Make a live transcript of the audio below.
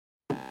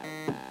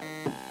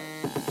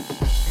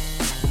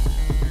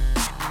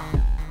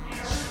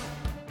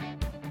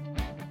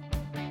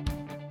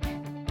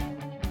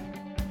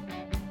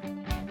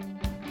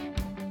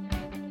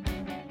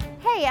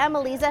I'm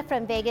Aleza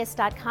from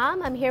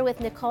Vegas.com. I'm here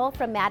with Nicole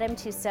from Madam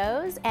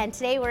Tussauds, and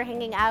today we're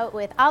hanging out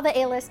with all the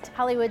A-list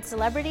Hollywood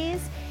celebrities.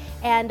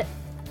 And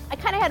I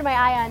kind of had my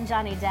eye on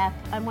Johnny Depp.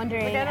 I'm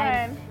wondering,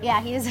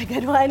 yeah, he's a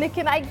good one.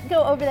 Can I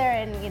go over there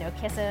and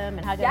kiss him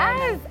and hug him?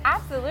 Yes,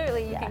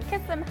 absolutely. You can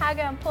kiss him, hug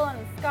him, pull on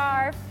his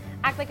scarf,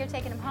 act like you're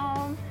taking him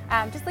home.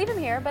 Just leave him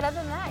here, but other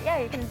than that, yeah,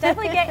 you can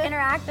definitely get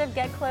interactive,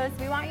 get close.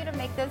 We want you to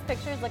make those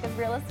pictures look as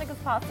realistic as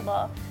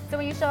possible. So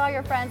when you show all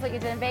your friends what you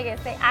did in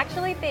Vegas, they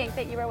actually think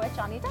that you were with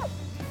Johnny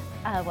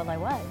Depp. Well, I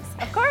was.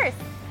 Of course.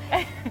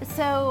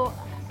 So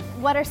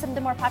what are some of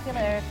the more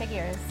popular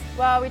figures?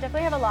 Well, we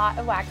definitely have a lot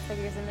of wax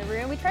figures in the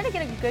room. We try to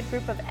get a good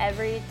group of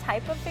every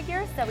type of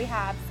figure. So we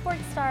have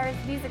sports stars,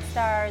 music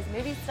stars,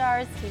 movie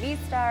stars, TV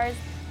stars,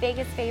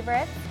 Vegas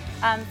favorites.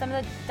 Some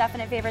of the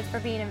definite favorites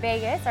for being in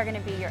Vegas are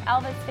going to be your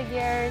Elvis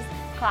figures,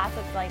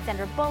 classics like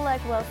Sandra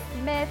Bullock, Will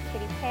Smith,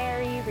 Katy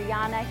Perry,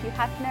 Rihanna, Hugh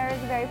Hefner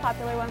is a very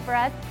popular one for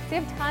us. So we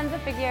have tons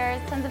of figures,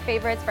 tons of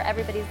favorites for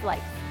everybody's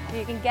likes. So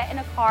you can get in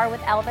a car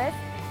with Elvis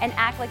and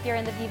act like you're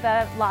in the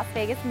Viva Las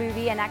Vegas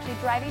movie and actually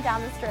driving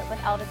down the strip with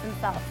Elvis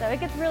himself. So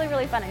it gets really,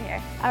 really fun in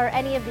here. Are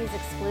any of these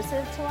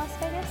exclusive to Las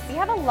Vegas? We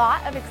have a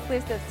lot of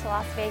exclusives to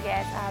Las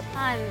Vegas,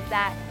 tons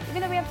that,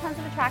 even though we have tons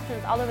of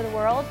attractions all over the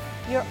world,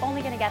 you're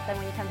only gonna get them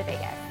when you come to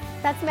Vegas.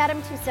 That's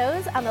Madam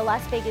Tussauds on the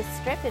Las Vegas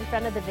Strip in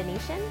front of the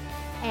Venetian.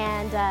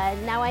 And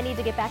now I need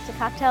to get back to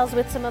cocktails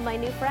with some of my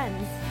new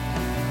friends.